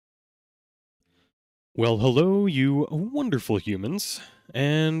Well, hello, you wonderful humans,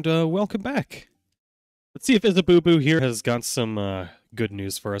 and welcome back. Let's see if Isabubu here has got some good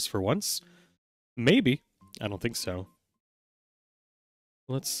news for us for once. Maybe. I don't think so.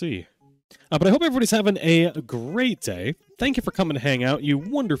 Let's see. But I hope everybody's having a great day. Thank you for coming to hang out, you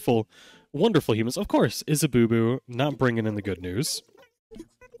wonderful, wonderful humans. Of course, Isabubu not bringing in the good news.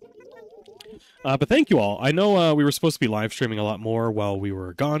 But thank you all. I know we were supposed to be live streaming a lot more while we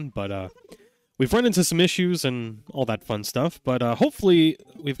were gone, but we've run into some issues and all that fun stuff, but hopefully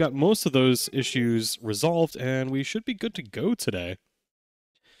we've got most of those issues resolved, and we should be good to go today.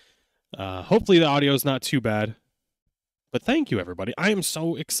 Hopefully the audio is not too bad. But thank you, everybody. I am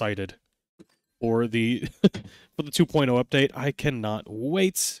so excited for the for the 2.0 update. I cannot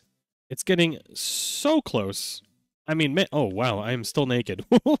wait. It's getting so close. I mean, oh wow, I am still naked.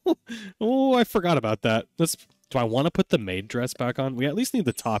 Oh, I forgot about that. Do I want to put the maid dress back on? We at least need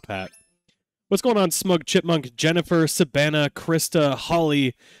the top hat. What's going on, Smug Chipmunk, Jennifer, Sabana, Krista,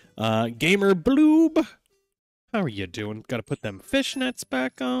 Holly, Gamer Bloob? How are you doing? Gotta put them fishnets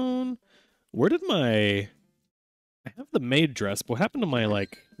back on. Where did my... I have the maid dress, but what happened to my,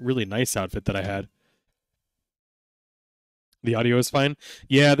 like, really nice outfit that I had? The audio is fine?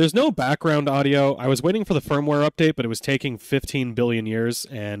 Yeah, there's no background audio. I was waiting for the firmware update, but it was taking 15 billion years,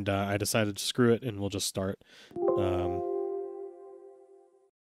 and I decided to screw it, and we'll just start.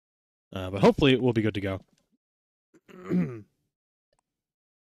 But hopefully we'll be good to go.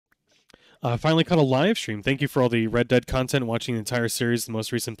 Finally caught a live stream. Thank you for all the Red Dead content, watching the entire series, the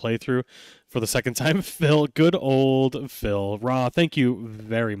most recent playthrough for the second time. Phil, good old Phil. Raw, thank you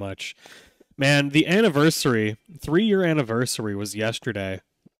very much. Man, the anniversary, 3-year anniversary was yesterday.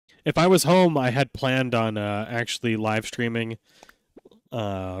 If I was home, I had planned on actually live streaming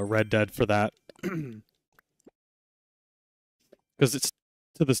Red Dead for that. Because it's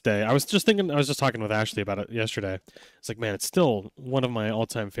to this day. I was just talking with Ashley about it yesterday. It's like, man, it's still one of my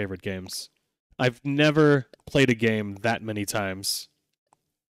all-time favorite games. I've never played a game that many times.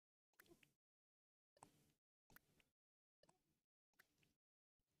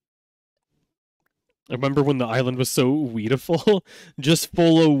 I remember when the island was so weediful, just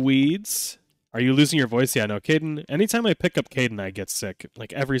full of weeds. Are you losing your voice? Yeah, no, Caden. Anytime I pick up Caden, I get sick.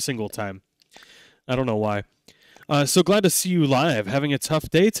 Like, every single time. I don't know why. So glad to see you live. Having a tough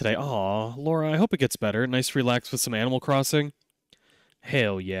day today. Aw, Laura, I hope it gets better. Nice relax with some Animal Crossing.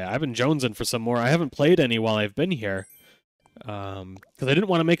 Hell yeah. I've been jonesing for some more. I haven't played any while I've been here. Because I didn't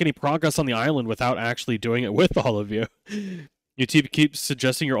want to make any progress on the island without actually doing it with all of you. YouTube keeps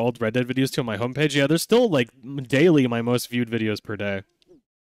suggesting your old Red Dead videos to on my homepage. Yeah, there's still, like, daily my most viewed videos per day.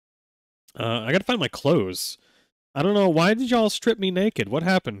 I gotta find my clothes. I don't know. Why did y'all strip me naked? What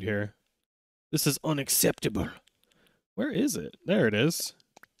happened here? This is unacceptable. Where is it? There it is.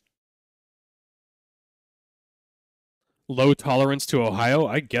 Low tolerance to Ohio?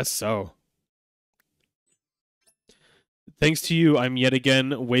 I guess so. Thanks to you, I'm yet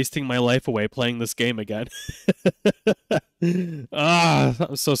again wasting my life away playing this game again.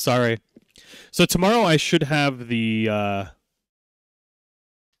 I'm so sorry. So tomorrow I should have the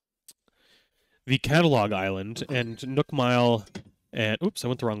Catalog Island and Nook Mile and... Oops, I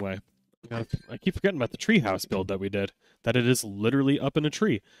went the wrong way. I keep forgetting about the Treehouse build that we did. That it is literally up in a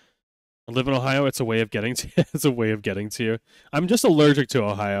tree. I live in Ohio. It's a way of getting to. It's a way of getting to you. I'm just allergic to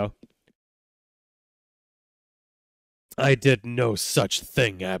Ohio. I did no such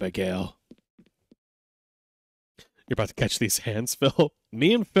thing, Abigail. You're about to catch these hands, Phil.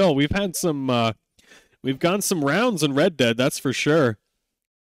 Me and Phil, we've had some. We've gone some rounds in Red Dead. That's for sure.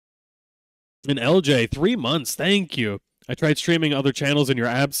 And LJ, 3 months. Thank you. I tried streaming other channels in your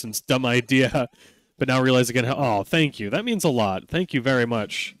absence. Dumb idea. But now realize again how... Oh, thank you. That means a lot. Thank you very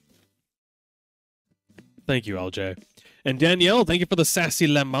much. Thank you, LJ. And Danielle, thank you for the sassy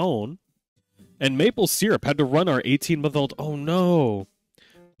lemon. And maple syrup had to run our 18-month-old... Oh, no.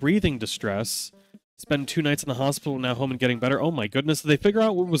 Breathing distress. Spend 2 nights in the hospital, now home and getting better. Oh, my goodness. Did they figure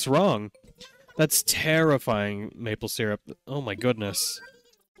out what was wrong? That's terrifying, maple syrup. Oh, my goodness.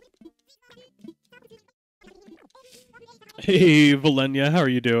 Hey, Valenia, how are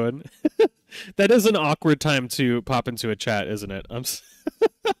you doing? That is an awkward time to pop into a chat, isn't it?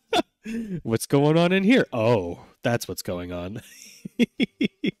 What's going on in here? Oh, that's what's going on.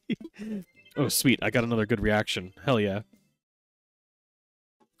 Oh, sweet. I got another good reaction. Hell yeah.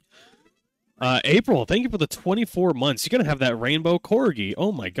 April, thank you for the 24 months. You're going to have that rainbow corgi.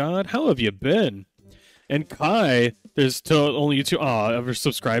 Oh, my God. How have you been? And Kai, there's still only you two ever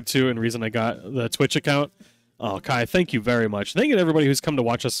subscribed to, and reason I got the Twitch account. Oh, Kai, thank you very much. Thank you to everybody who's come to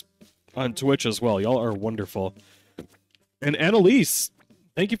watch us on Twitch as well. Y'all are wonderful. And Annalise,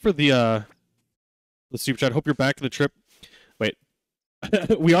 thank you for the the super chat. Hope you're back in the trip. Wait.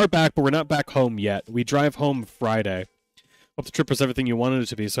 We are back, but we're not back home yet. We drive home Friday. Hope the trip was everything you wanted it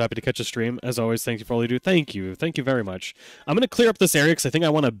to be. So happy to catch a stream. As always, thank you for all you do. Thank you. Thank you very much. I'm going to clear up this area because I think I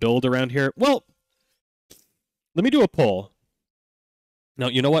want to build around here. Well, let me do a poll. Now,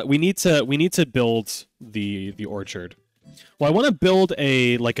 you know what? We need to build the orchard. Well, I want to build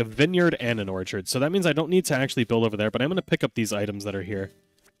a vineyard and an orchard. So that means I don't need to actually build over there, but I'm going to pick up these items that are here.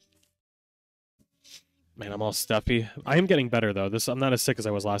 Man, I'm all stuffy. I am getting better, though. I'm not as sick as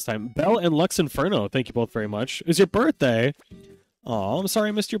I was last time. Belle and Lux Inferno, thank you both very much. It's your birthday. Aw, I'm sorry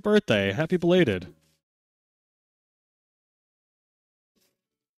I missed your birthday. Happy belated.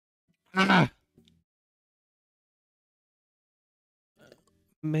 Ah!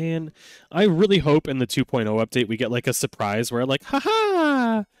 Man, I really hope in the 2.0 update we get, like, a surprise where, like,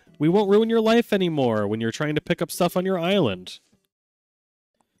 haha! We won't ruin your life anymore when you're trying to pick up stuff on your island.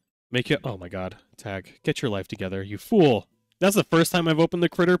 Make you... Oh my god. Tag. Get your life together, you fool. That's the first time I've opened the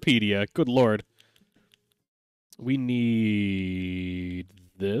Critterpedia. Good lord. We need...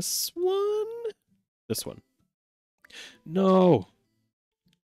 this one? This one. No!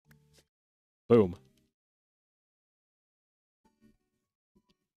 Boom.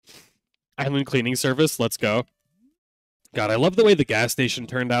 Island cleaning service. Let's go. God, I love the way the gas station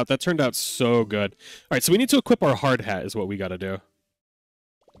turned out. That turned out so good. Alright, so we need to equip our hard hat is what we gotta do.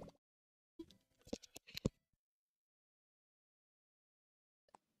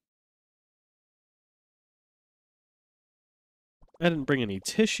 I didn't bring any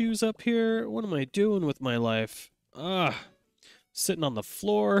tissues up here. What am I doing with my life? Sitting on the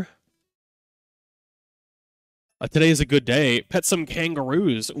floor. Today is a good day. Pet some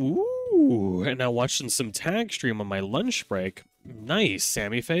kangaroos. Ooh, and now watching some tag stream on my lunch break. Nice,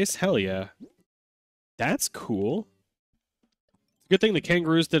 Sammy face. Hell yeah. That's cool. Good thing the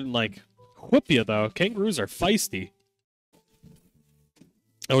kangaroos didn't, like, whoop you, though. Kangaroos are feisty.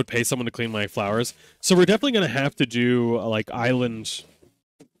 I would pay someone to clean my flowers. So we're definitely going to have to do, like, island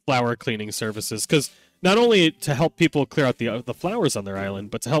flower cleaning services. Because not only to help people clear out the flowers on their island,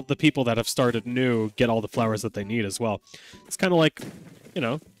 but to help the people that have started new get all the flowers that they need as well. It's kind of like, you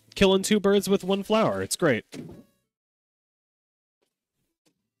know, killing two birds with one flower. It's great.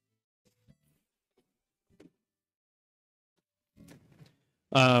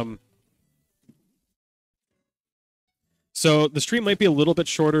 So the stream might be a little bit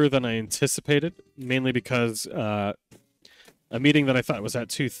shorter than I anticipated, mainly because a meeting that I thought was at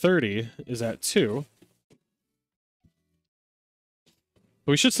 2:30 is at 2.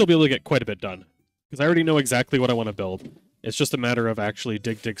 But we should still be able to get quite a bit done, because I already know exactly what I want to build. It's just a matter of actually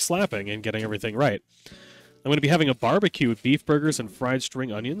slapping and getting everything right. I'm going to be having a barbecue with beef burgers and fried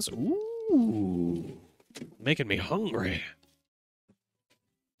string onions. Ooh, making me hungry.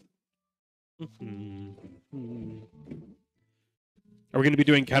 Are we going to be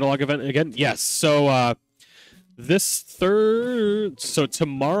doing catalog event again? Yes. So so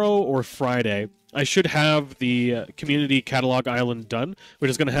tomorrow or Friday, I should have the community catalog island done,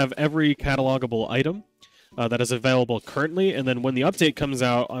 which is going to have every catalogable item that is available currently. And then when the update comes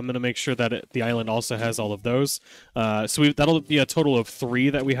out, I'm going to make sure that the island also has all of those. So that'll be a total of 3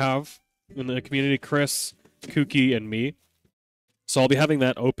 that we have in the community: Chris, Kooky, and me. So I'll be having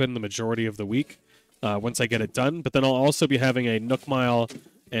that open the majority of the week once I get it done. But then I'll also be having a Nook Mile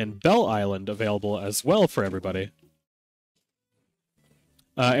and Bell Island available as well for everybody.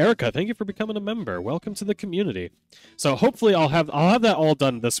 Erica, thank you for becoming a member. Welcome to the community. So hopefully I'll have that all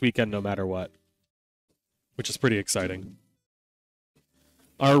done this weekend no matter what, which is pretty exciting.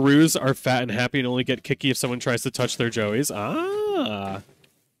 Our roos are fat and happy and only get kicky if someone tries to touch their joeys. Ah,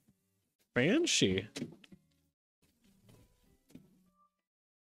 Banshee.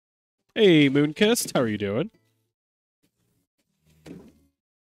 Hey, Moonkissed, how are you doing?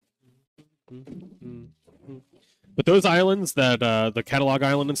 But those islands, that the catalog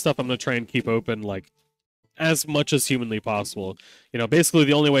island and stuff, I'm going to try and keep open, like, as much as humanly possible. You know, basically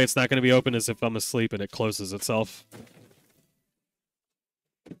the only way it's not going to be open is if I'm asleep and it closes itself.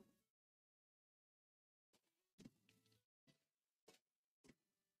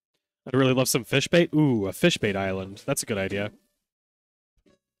 I'd really love some fish bait. Ooh, a fish bait island. That's a good idea.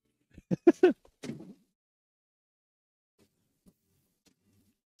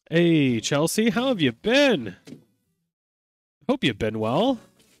 Hey, Chelsea, how have you been? Hope you've been well.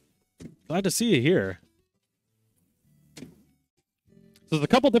 Glad to see you here. So there's a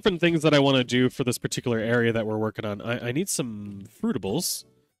couple different things that I want to do for this particular area that we're working on. I need some fruitables.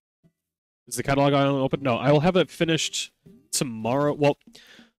 Is the catalog island open? No, I will have it finished tomorrow. Well,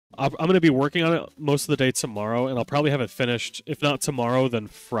 I'm going to be working on it most of the day tomorrow, and I'll probably have it finished, if not tomorrow, then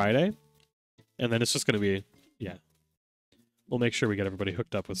Friday. and then it's just going to be, yeah. We'll make sure we get everybody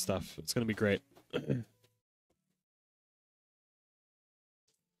hooked up with stuff. It's going to be great.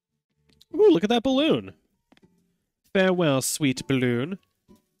 Ooh, look at that balloon. Farewell, sweet balloon.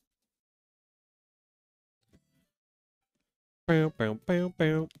 Bow, bow, bow,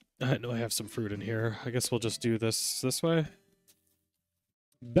 bow. I know I have some fruit in here. I guess we'll just do this way.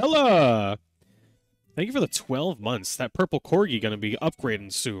 Bella! Thank you for the 12 months. That purple corgi gonna be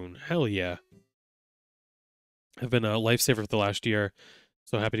upgrading soon. Hell yeah. I've been a lifesaver for the last year.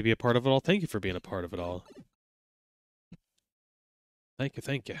 So happy to be a part of it all. Thank you for being a part of it all. Thank you,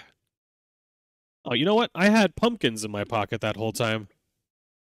 thank you. Oh, you know what? I had pumpkins in my pocket that whole time.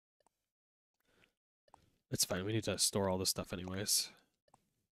 It's fine. We need to store all this stuff anyways.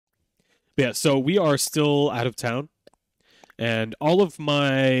 But yeah, so we are still out of town. And all of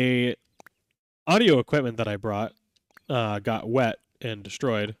my audio equipment that I brought got wet and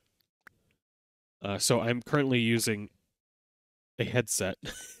destroyed. So I'm currently using a headset.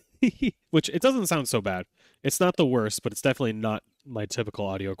 Which, it doesn't sound so bad. It's not the worst, but it's definitely not my typical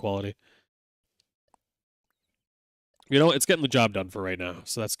audio quality. You know, it's getting the job done for right now,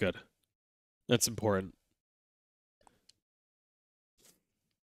 so that's good. That's important.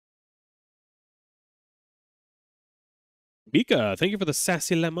 Mika, thank you for the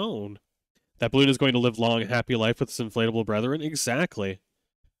sassy lemon. That balloon is going to live long, happy life with its inflatable brethren? Exactly.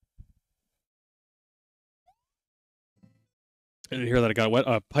 I didn't hear that it got wet.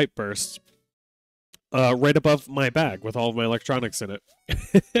 Pipe burst. Right above my bag with all of my electronics in it.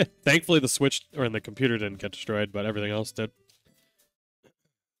 Thankfully, the Switch or the computer didn't get destroyed, but everything else did.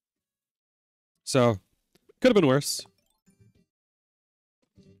 So, could have been worse.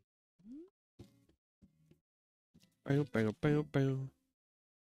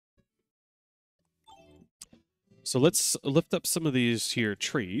 So let's lift up some of these here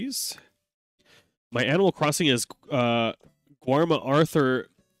trees. My Animal Crossing is Guarma Arthur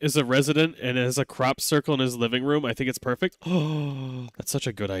is a resident and has a crop circle in his living room. I think it's perfect. Oh, that's such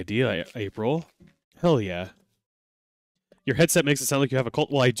a good idea, April. Hell yeah. Your headset makes it sound like you have a cold.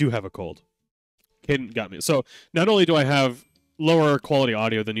 Well, I do have a cold. Caden got me. So not only do I have lower quality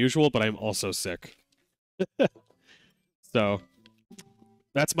audio than usual, but I'm also sick. So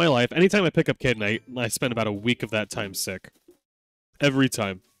that's my life. Anytime I pick up Caden, I spend about a week of that time sick. Every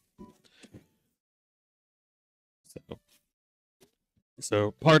time.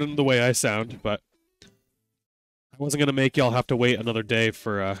 So pardon the way I sound, but I wasn't gonna make y'all have to wait another day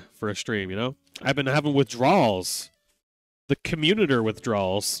for a stream, you know? I've been having withdrawals. The communitor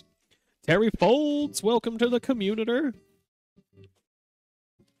withdrawals. Terry Folds, welcome to the communitor.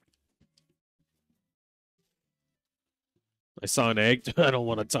 I saw an egg. I don't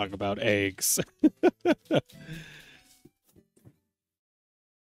want to talk about eggs.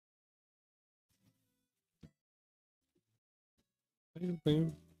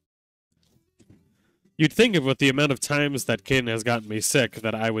 You'd think of with the amount of times that Caden has gotten me sick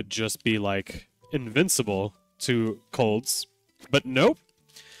that I would just be, like, invincible to colds. But nope.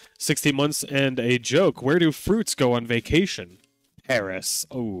 16 months and a joke. Where do fruits go on vacation? Paris.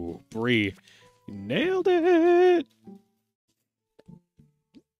 Oh, Brie. Nailed it!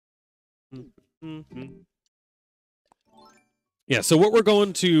 Yeah, so what we're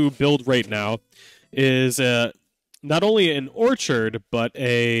going to build right now is not only an orchard, but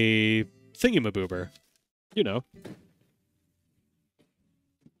a thingamaboober. You know.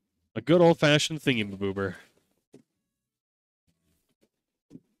 A good old-fashioned thingamaboober.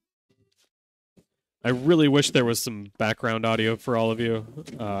 I really wish there was some background audio for all of you.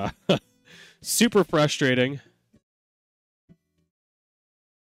 Super frustrating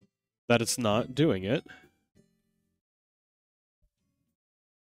that it's not doing it.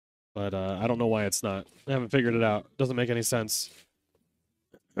 But I don't know why it's not. I haven't figured it out. Doesn't make any sense.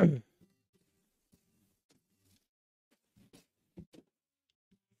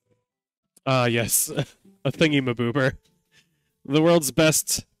 Yes. A thingy-maboober. The world's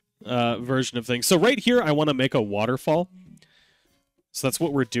best version of things. So right here, I want to make a waterfall. So that's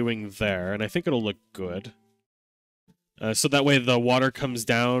what we're doing there, and I think it'll look good. So that way the water comes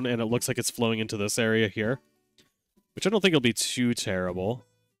down and it looks like it's flowing into this area here. Which I don't think it'll be too terrible.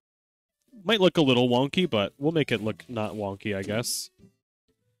 Might look a little wonky, but we'll make it look not wonky, I guess.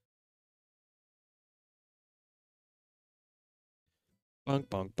 Bonk,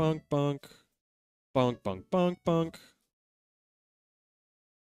 bonk, bonk, bonk. Bonk, bonk, bonk, bonk.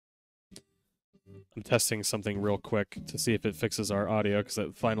 I'm testing something real quick to see if it fixes our audio, because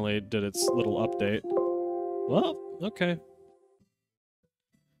it finally did its little update. Well, okay.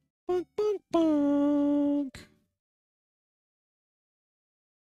 Bonk, bonk, bonk.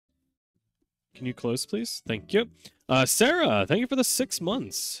 Can you close, please? Thank you. Sarah, thank you for the 6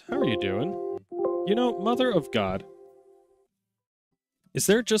 months. How are you doing? You know, Mother of God. Is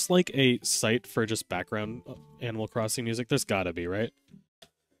there just like a site for just background Animal Crossing music? There's gotta be, right?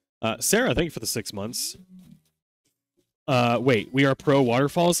 Sarah, thank you for the 6 months. Wait, we are pro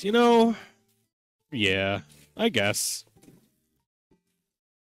waterfalls? You know, yeah, I guess.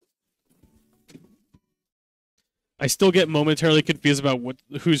 I still get momentarily confused about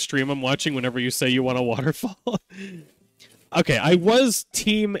whose stream I'm watching whenever you say you want a waterfall. Okay, I was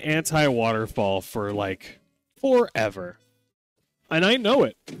team anti-waterfall for, like, forever. And I know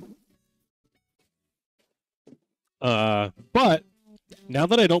it. But now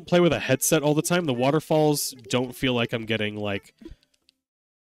that I don't play with a headset all the time, the waterfalls don't feel like I'm getting, like...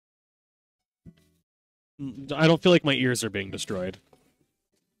 I don't feel like my ears are being destroyed.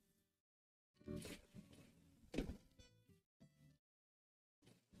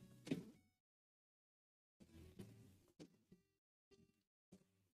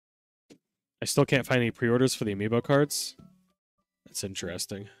 I still can't find any pre-orders for the amiibo cards. That's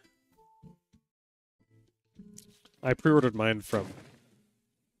interesting. I pre-ordered mine from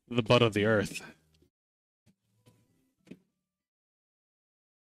the butt of the earth.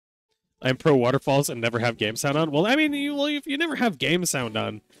 I'm pro waterfalls and never have game sound on. Well, I mean, if you never have game sound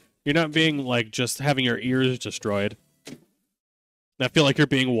on, you're not being, like, just having your ears destroyed. I feel like you're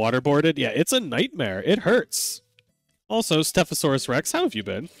being waterboarded. Yeah, it's a nightmare. It hurts. Also, Stephosaurus Rex, how have you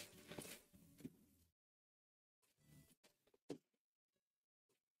been?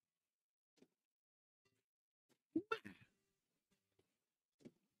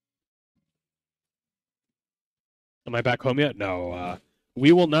 Am I back home yet? No,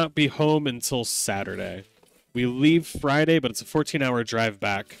 we will not be home until Saturday. We leave Friday, but it's a 14-hour drive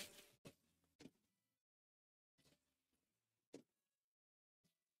back.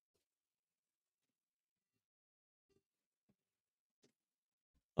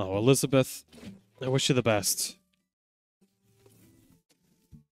 Oh, Elizabeth, I wish you the best.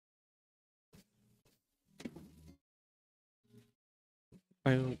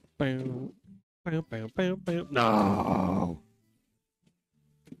 No!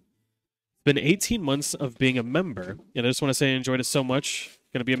 It's been 18 months of being a member, and I just want to say I enjoyed it so much.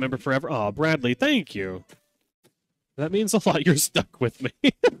 Gonna be a member forever. Oh, Bradley, thank you. That means a lot. You're stuck with me.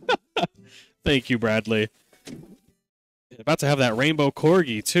 Thank you, Bradley. About to have that rainbow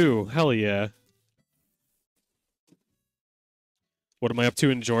corgi, too. Hell yeah. What am I up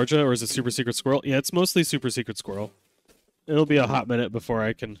to in Georgia, or is it Super Secret Squirrel? Yeah, it's mostly Super Secret Squirrel. It'll be a hot minute before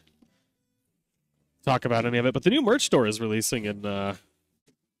I can talk about any of it. But the new merch store is releasing in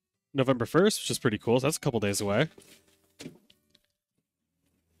November 1st, which is pretty cool. So that's a couple days away.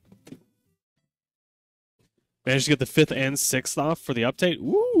 Managed to get the 5th and 6th off for the update.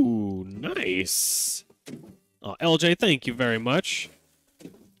 Ooh, nice. Oh, LJ, thank you very much.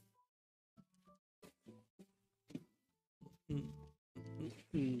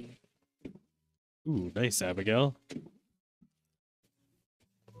 Ooh, nice, Abigail.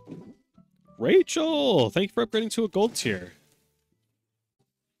 Rachel, thank you for upgrading to a gold tier.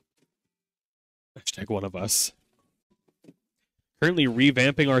 Hashtag one of us. Currently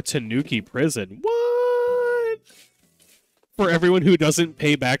revamping our Tanuki prison. What? For everyone who doesn't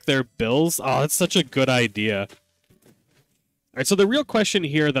pay back their bills? Oh, that's such a good idea. Alright, so the real question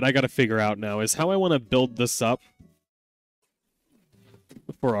here that I gotta figure out now is how I want to build this up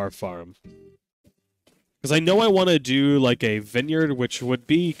for our farm. Because I know I want to do, like, a vineyard, which would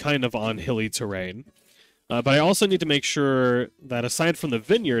be kind of on hilly terrain. But I also need to make sure that aside from the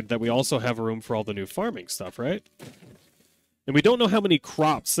vineyard, that we also have room for all the new farming stuff, right? And we don't know how many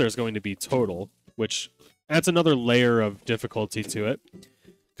crops there's going to be total, which adds another layer of difficulty to it.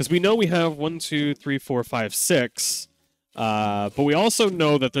 Because we know we have 1, 2, 3, 4, 5, 6. But we also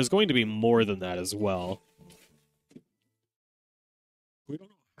know that there's going to be more than that as well. We don't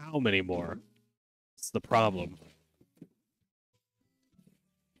know how many more. That's the problem.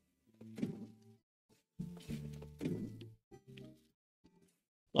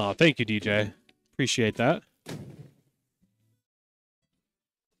 Oh, thank you, DJ. Appreciate that.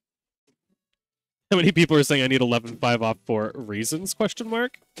 How many people are saying I need 11.5 off for reasons? Question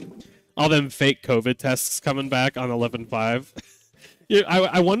mark. All them fake COVID tests coming back on 11.5. Yeah,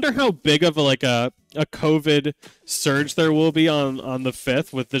 I wonder how big of a COVID surge there will be on the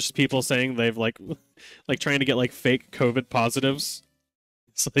 5th with just people saying they've like trying to get like fake COVID positives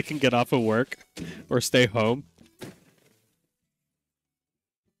so they can get off of work or stay home.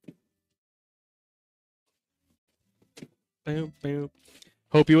 Boom, boom.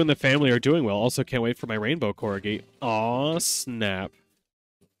 Hope you and the family are doing well. Also can't wait for my rainbow corgi. Aw, snap.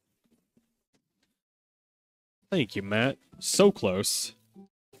 Thank you, Matt. So close.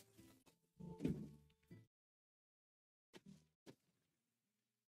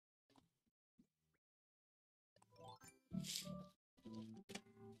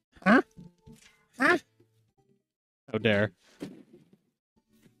 Huh? Huh? How dare.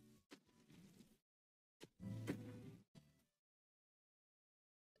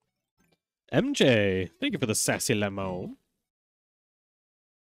 MJ, thank you for the sassy lemon.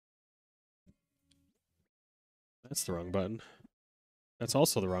 That's the wrong button. That's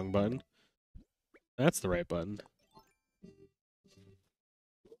also the wrong button. That's the right button.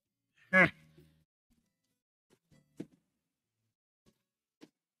 Huh.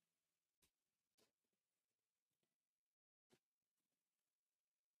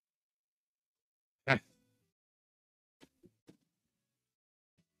 Huh.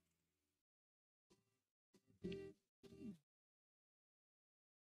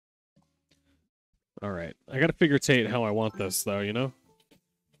 All right. I gotta figure Tate how I want this, though, you know?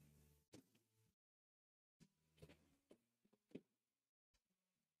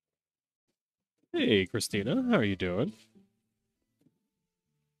 Hey, Christina. How are you doing?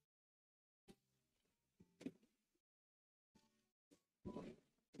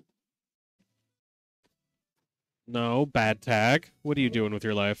 No, bad tag. What are you doing with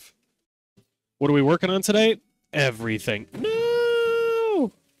your life? What are we working on today? Everything.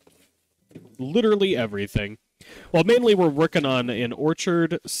 No! Literally everything. Well, mainly we're working on an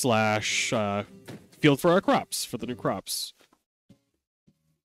orchard slash field for our crops, for the new crops.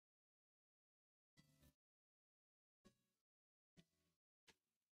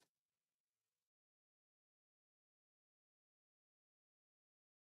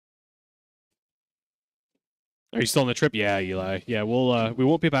 Are you still on the trip? Yeah, Eli. Yeah, we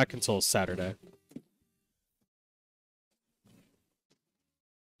won't be back until Saturday.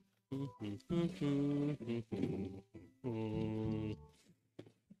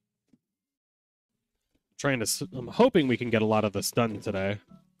 I'm hoping we can get a lot of this done today.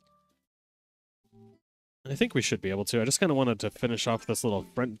 I think we should be able to. I just kind of wanted to finish off this little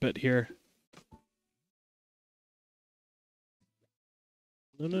front bit here.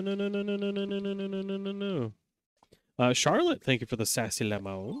 No, no, no, no, no, no, no, no, no, no, no, no, no, no. Charlotte, thank you for the sassy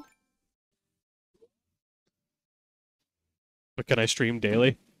lemon. But can I stream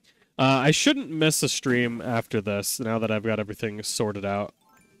daily? I shouldn't miss a stream after this, now that I've got everything sorted out.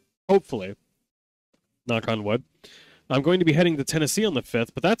 Hopefully. Knock on wood. I'm going to be heading to Tennessee on the 5th,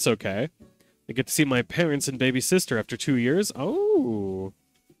 but that's okay. I get to see my parents and baby sister after 2 years. Oh,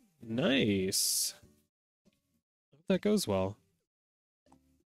 nice. Hope that goes well.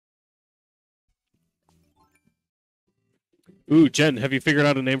 Ooh, Jen, have you figured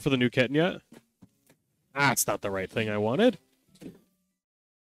out a name for the new kitten yet? Ah, it's not the right thing I wanted.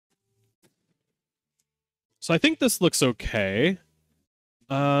 So I think this looks okay.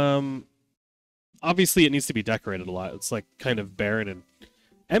 Obviously it needs to be decorated a lot. It's like kind of barren and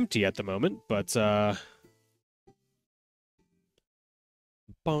empty at the moment, but bonk,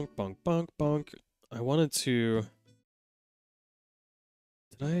 bonk, bonk, bonk. I wanted to...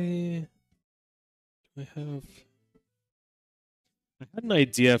 Do I have... I had an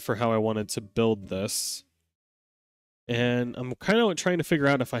idea for how I wanted to build this. And I'm kind of trying to figure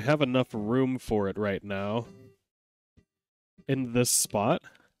out if I have enough room for it right now. In this spot.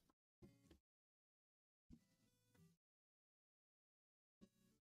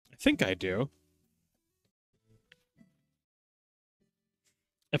 I think I do.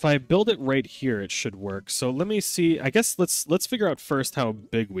 If I build it right here, it should work. So let me see. I guess let's figure out first how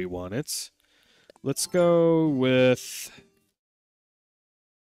big we want it. Let's go with...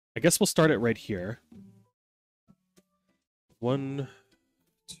 I guess we'll start it right here. 1,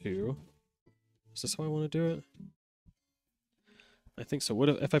 2. Is this how I want to do it? I think so. What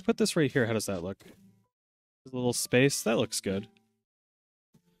if I put this right here? How does that look? A little space. That looks good.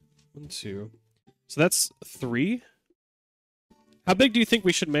 1, 2. So that's 3. How big do you think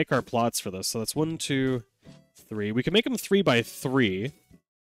we should make our plots for this? So that's 1, 2, 3. We can make them 3 by 3,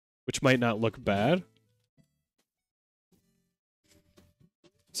 which might not look bad.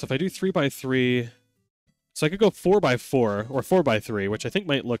 So if I do 3 by 3, so I could go 4 by 4 or 4 by 3, which I think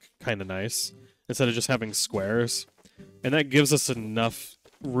might look kind of nice instead of just having squares. And that gives us enough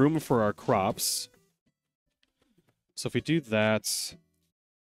room for our crops. So if we do that,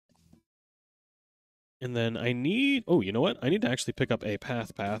 and then I need... Oh, you know what? I need to actually pick up a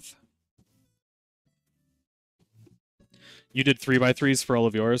path. You did 3 by 3s for all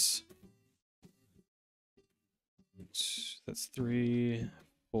of yours? That's 3,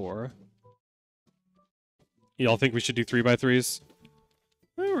 4. Y'all think we should do 3 by 3s?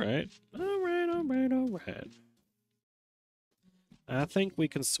 Alright. Alright. I think we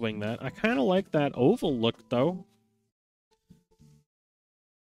can swing that. I kind of like that oval look, though.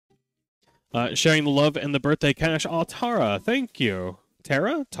 Sharing the love and the birthday cash. Oh, Tara, thank you.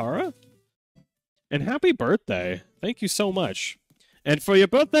 Tara? Tara? And happy birthday. Thank you so much. And for your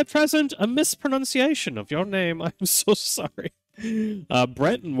birthday present, a mispronunciation of your name. I'm so sorry.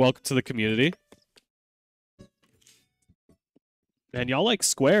 Brent, and welcome to the community. And y'all like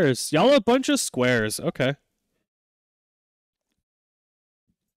squares. Y'all a bunch of squares. Okay.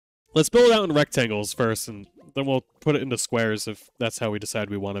 Let's build it out in rectangles first, and then we'll put it into squares if that's how we decide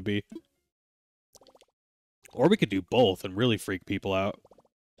we want to be. Or we could do both and really freak people out.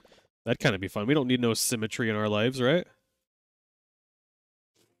 That'd kind of be fun. We don't need no symmetry in our lives, right?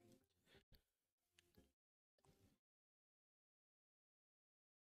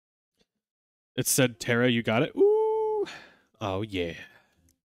 It said, Tara, you got it? Ooh! Oh, yeah.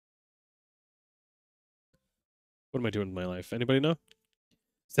 What am I doing in my life? Anybody know?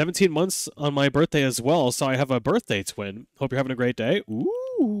 17 months on my birthday as well, so I have a birthday twin. Hope you're having a great day.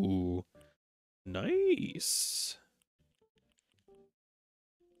 Ooh! Nice.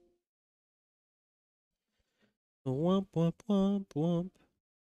 Womp, womp, womp, womp.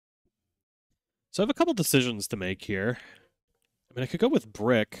 So I have a couple decisions to make here. I mean, I could go with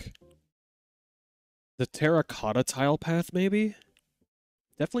brick. The terracotta tile path, maybe?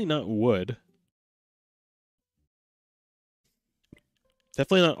 Definitely not wood.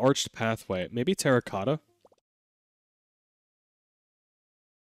 Definitely not arched pathway. Maybe terracotta?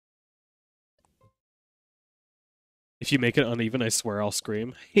 If you make it uneven, I swear I'll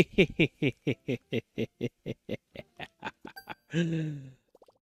scream.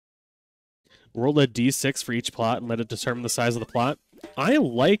 Roll a d6 for each plot and let it determine the size of the plot. I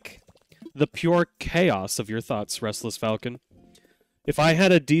like the pure chaos of your thoughts, Restless Falcon. If I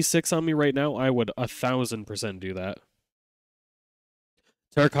had a d6 on me right now, I would 1000% do that.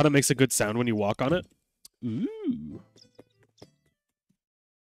 Terracotta makes a good sound when you walk on it. Ooh.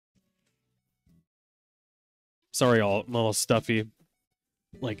 Sorry, I'm all stuffy.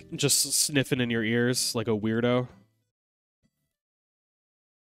 Like, just sniffing in your ears like a weirdo.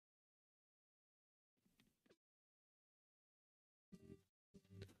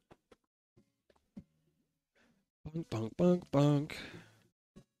 Bonk, bonk, bonk, bonk.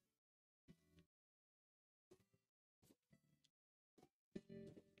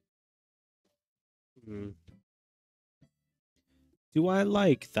 Do I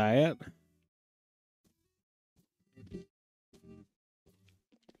like that?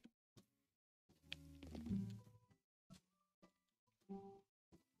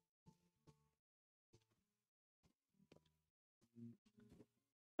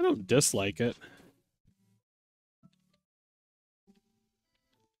 I don't dislike it.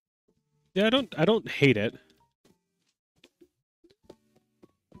 Yeah, I don't hate it.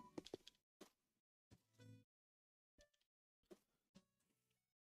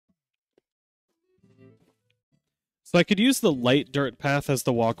 So I could use the light dirt path as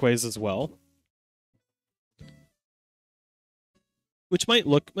the walkways as well. Which might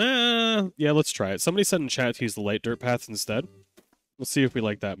look... yeah, let's try it. Somebody said in chat to use the light dirt path instead. We'll see if we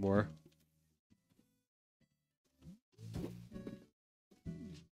like that more.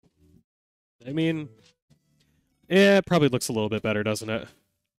 I mean... yeah, it probably looks a little bit better, doesn't it?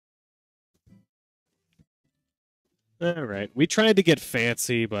 Alright, we tried to get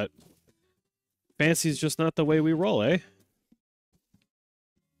fancy, but... fancy's just not the way we roll, eh?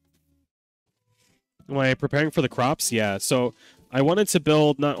 Am I preparing for the crops? Yeah, so I wanted to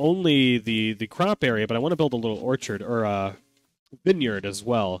build not only the crop area, but I want to build a little orchard, or vineyard as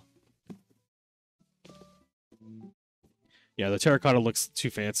well. Yeah, the terracotta looks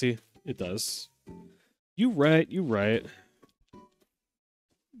too fancy. It does. You right, you right.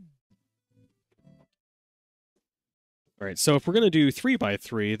 Alright, so if we're going to do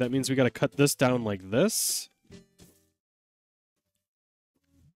 3x3, that means we got to cut this down like this.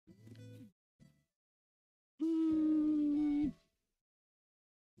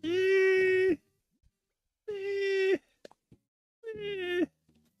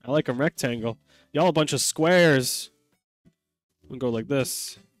 I like a rectangle. Y'all a bunch of squares. We'll go like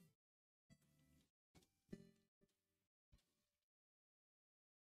this.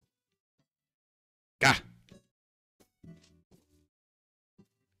 Gah!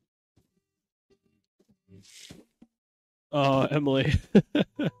 Oh, Emily.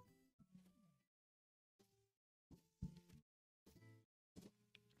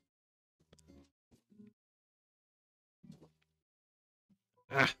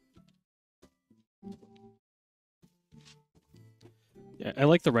 Ah. Yeah, I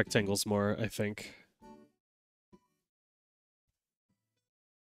like the rectangles more, I think.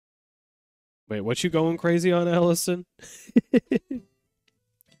 Wait, what you going crazy on, Allison?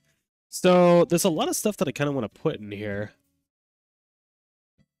 So, there's a lot of stuff that I kind of want to put in here.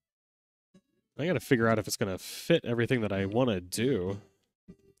 I gotta figure out if it's gonna fit everything that I want to do.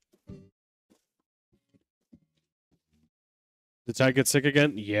 Did Ty get sick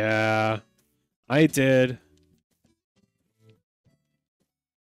again? Yeah, I did.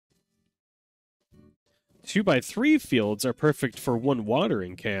 Two by three fields are perfect for one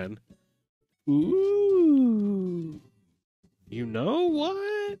watering can. Ooh. You know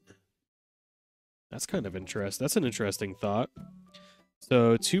what? That's kind of interesting. That's an interesting thought.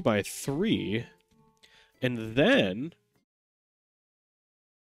 So 2 by 3. And then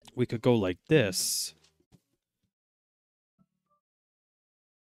we could go like this.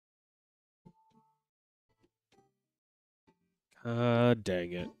 Dang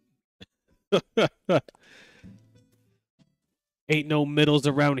it. Ain't no middles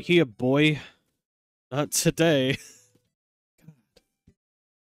around here, boy. Not today.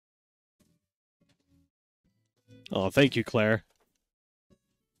 Oh, thank you, Claire.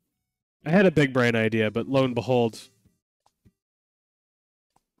 I had a big brain idea, but lo and behold.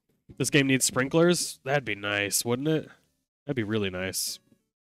 This game needs sprinklers? That'd be nice, wouldn't it? That'd be really nice.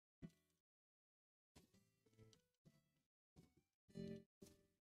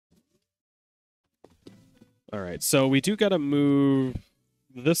 Alright, so we do gotta move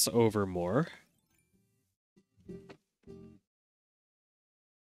this over more.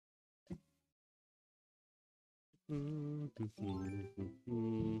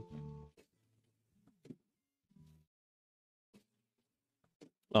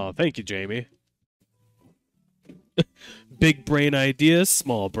 Oh, thank you, Jamie. Big brain idea,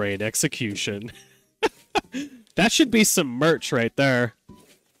 small brain execution. That should be some merch right there.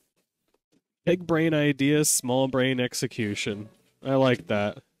 Big brain idea, small brain execution. I like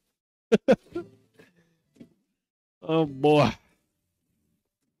that. Oh boy.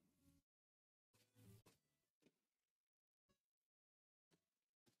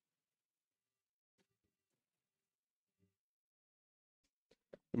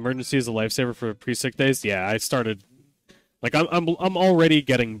 Emergency is a lifesaver for pre-sick days. Yeah, I started like I'm already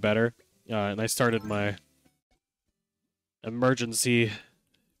getting better. And I started my emergency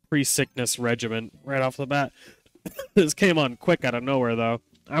pre-sickness regimen right off the bat. This came on quick out of nowhere though.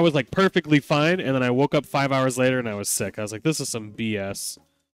 I was like perfectly fine and then I woke up 5 hours later and I was sick. I was like, this is some BS.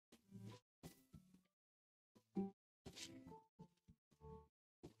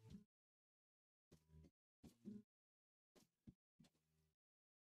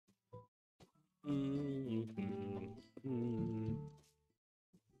 I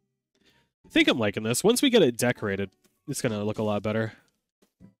think I'm liking this. Once we get it decorated, it's gonna look a lot better.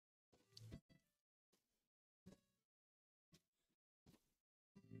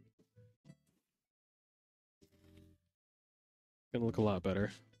 Gonna look a lot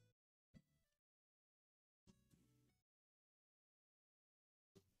better.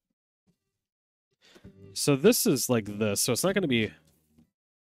 So this is like this, so it's not gonna be...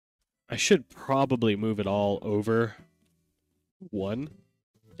 I should probably move it all over one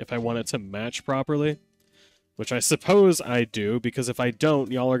if I want it to match properly. Which I suppose I do, because if I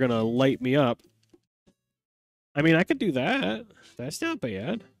don't, y'all are gonna light me up. I mean, I could do that. That's not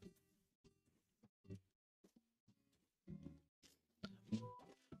bad.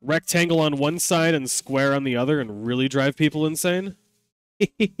 Rectangle on one side and square on the other and really drive people insane?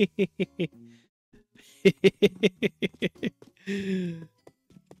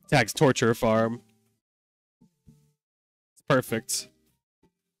 Tag's torture farm. It's perfect.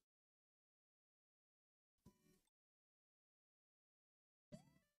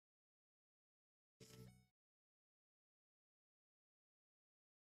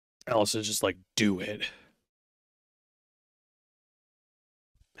 Allison's just like, do it.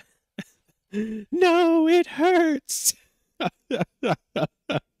 No, it hurts.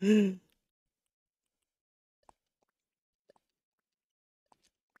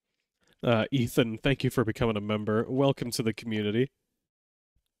 Ethan, thank you for becoming a member. Welcome to the community.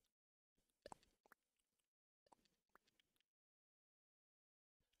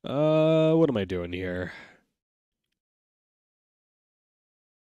 What am I doing here?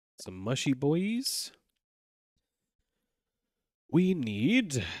 Some mushy boys. We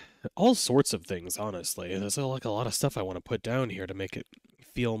need all sorts of things, honestly. There's like a lot of stuff I want to put down here to make it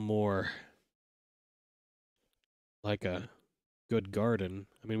feel more like a good garden.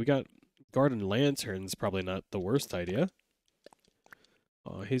 I mean, we got garden lanterns, probably not the worst idea.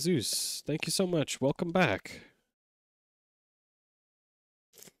 Oh, Jesus, thank you so much. Welcome back.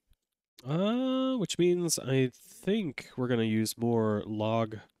 Which means I think we're gonna use more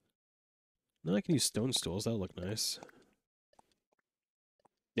log No, I can use stone stools. That'll look nice.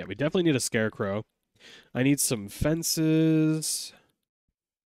 Yeah, we definitely need a scarecrow. I need some fences.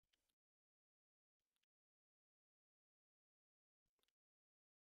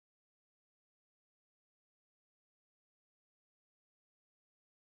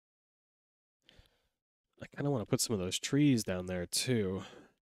 I kind of want to put some of those trees down there, too.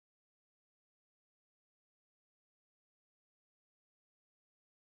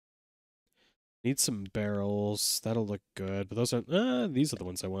 Need some barrels. That'll look good. But those aren't... these are the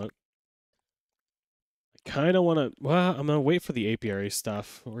ones I want. I kind of want to... Well, I'm going to wait for the apiary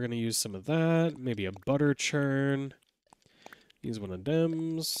stuff. We're going to use some of that. Maybe a butter churn. Use one of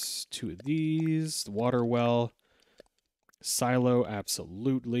them's. 2 of these. The water well. Silo,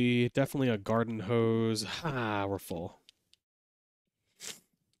 absolutely. Definitely a garden hose. Ah, we're full.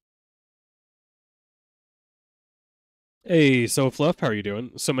 Hey, so Fluff, how are you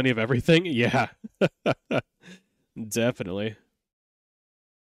doing? So many of everything? Yeah. Definitely.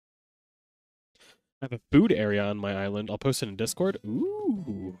 I have a food area on my island. I'll post it in Discord.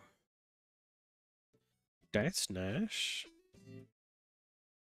 Ooh. That's nice.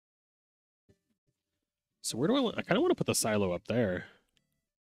 So where do I want... I kind of want to put the silo up there.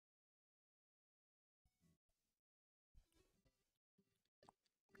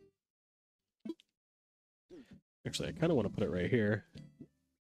 Actually, I kind of want to put it right here.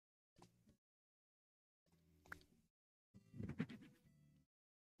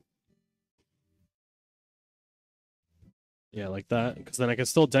 Yeah, like that. Because then I can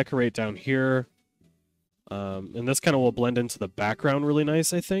still decorate down here. And this kind of will blend into the background really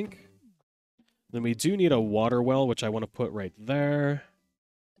nice, I think. Then we do need a water well, which I want to put right there.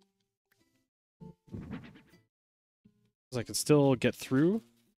 Because I can still get through.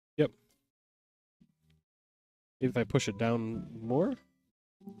 Yep. Maybe if I push it down more.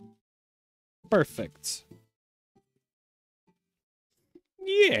 Perfect.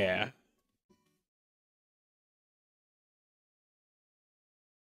 Yeah.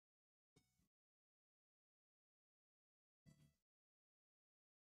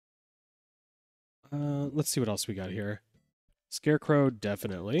 Let's see what else we got here. Scarecrow,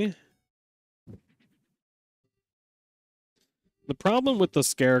 definitely. The problem with the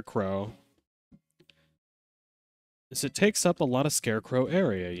Scarecrow is it takes up a lot of Scarecrow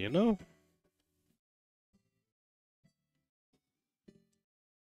area, you know?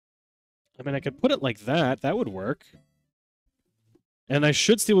 I mean, I could put it like that. That would work. And I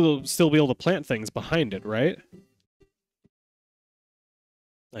should still be able to plant things behind it, right?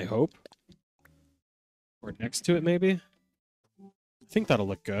 I hope. Or next to it, maybe? I think that'll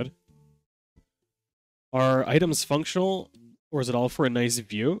look good. Are items functional, or is it all for a nice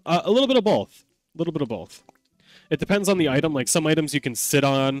view? A little bit of both. A little bit of both. It depends on the item. Like, some items you can sit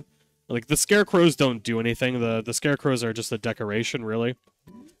on. Like, the scarecrows don't do anything. The scarecrows are just a decoration, really.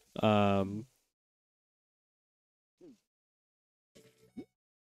 But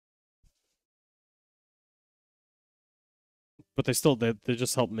they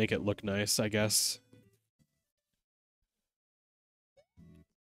just help make it look nice, I guess.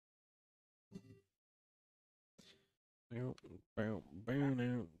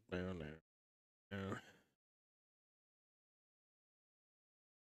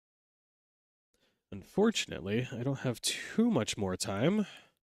 Unfortunately, I don't have too much more time.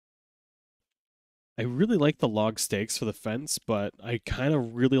 I really like the log stakes for the fence, but I kind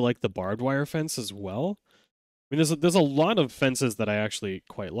of really like the barbed wire fence as well. I mean, there's a lot of fences that I actually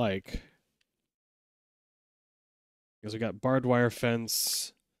quite like. Because we got barbed wire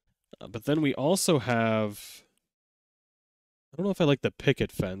fence, but then we also have... I don't know if I like the picket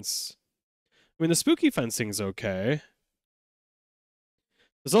fence. I mean, the spooky fencing's okay.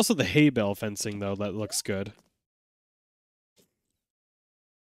 There's also the hay bale fencing, though, that looks good.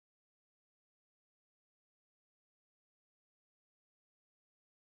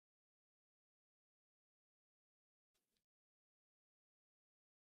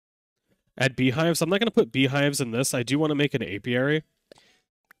 Add beehives. I'm not going to put beehives in this. I do want to make an apiary.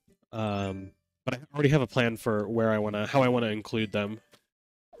 But I already have a plan for how I want to include them.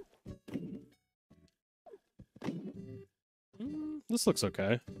 This looks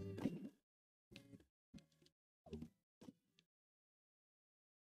okay.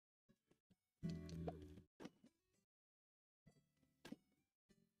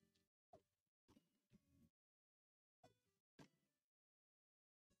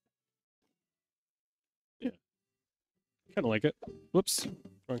 Yeah, kind of like it. Whoops,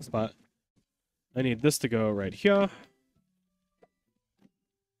 wrong spot. I need this to go right here.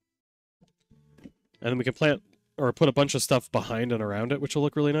 And then we can plant or put a bunch of stuff behind and around it, which will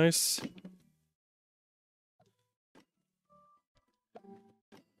look really nice.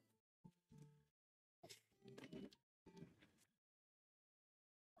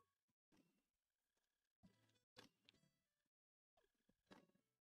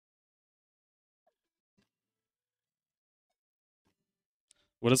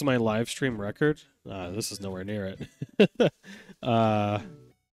 What is my live stream record? This is nowhere near it. I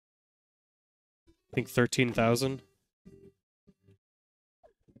think 13,000.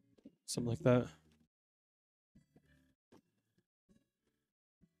 Something like that.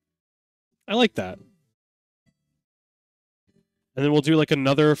 I like that. And then we'll do like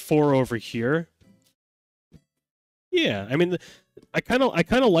another 4 over here. Yeah, I mean, I kind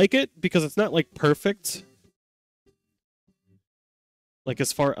of like it because it's not like perfect. Like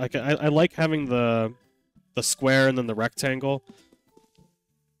as far like I like having the square and then the rectangle.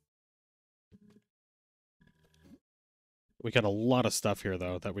 We got a lot of stuff here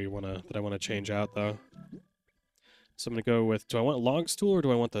though that I wanna change out though. So I'm gonna go with, do I want log stool or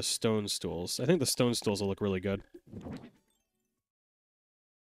do I want the stone stools? I think the stone stools will look really good.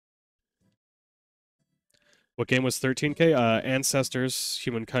 What game was 13K? Ancestors,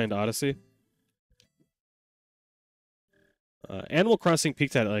 Humankind Odyssey. Animal Crossing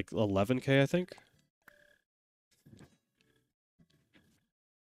peaked at like 11K, I think.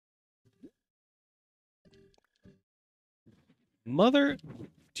 Mother,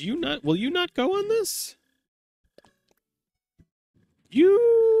 will you not go on this?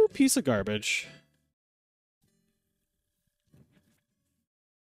 You piece of garbage.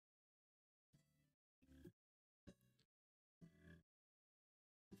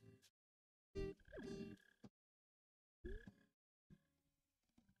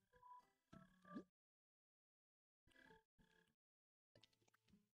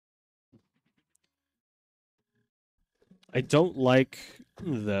 I don't like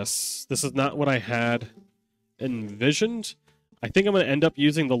this. This is not what I had envisioned. I think I'm going to end up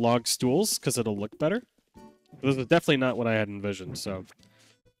using the log stools because it'll look better. This is definitely not what I had envisioned, so...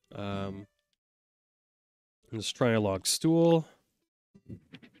 let's try a log stool.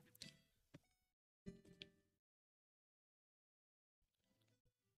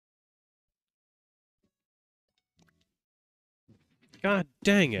 God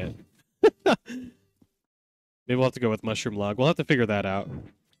dang it. Maybe we'll have to go with mushroom log. We'll have to figure that out.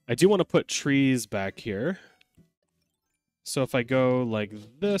 I do want to put trees back here. So if I go like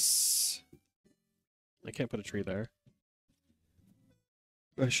this... I can't put a tree there.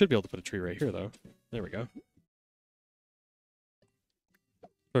 I should be able to put a tree right here, though. There we go.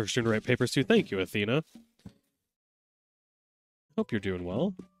 First to write papers too. Thank you, Athena. Hope you're doing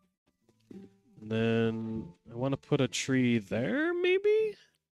well. And then I want to put a tree there, maybe?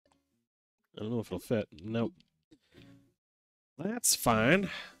 I don't know if it'll fit. Nope. That's fine.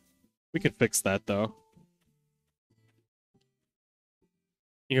 We could fix that, though.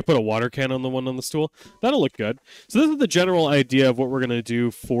 You can put a water can on the one on the stool. That'll look good. So this is the general idea of what we're going to do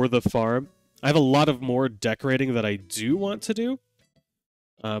for the farm. I have a lot of more decorating that I do want to do.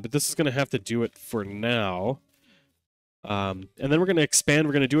 But this is going to have to do it for now. And then we're going to expand.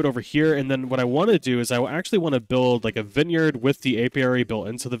 We're going to do it over here. And then what I want to do is I actually want to build like a vineyard with the apiary built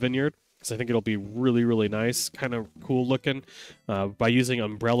into the vineyard. Because I think it'll be really, really nice. Kind of cool looking. By using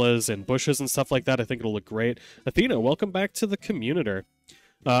umbrellas and bushes and stuff like that, I think it'll look great. Athena, welcome back to the communiter.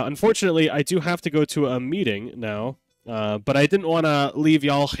 Unfortunately, I do have to go to a meeting now. But I didn't want to leave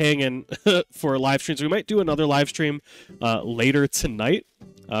y'all hanging for live streams. We might do another live stream later tonight.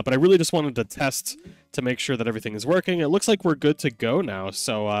 But I really just wanted to test to make sure that everything is working. It looks like we're good to go now.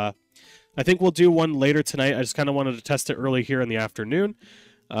 So I think we'll do one later tonight. I just kind of wanted to test it early here in the afternoon.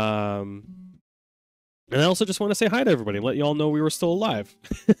 And I also just want to say hi to everybody, let y'all know we were still alive.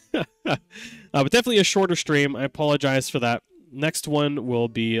 But definitely a shorter stream. I apologize for that. Next one will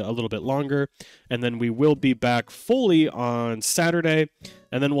be a little bit longer, and then we will be back fully on Saturday,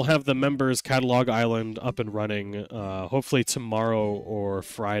 and then we'll have the members catalog island up and running hopefully tomorrow or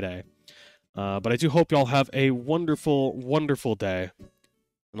Friday. But I do hope y'all have a wonderful, wonderful day,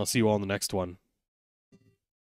 and I'll see you all in the next one.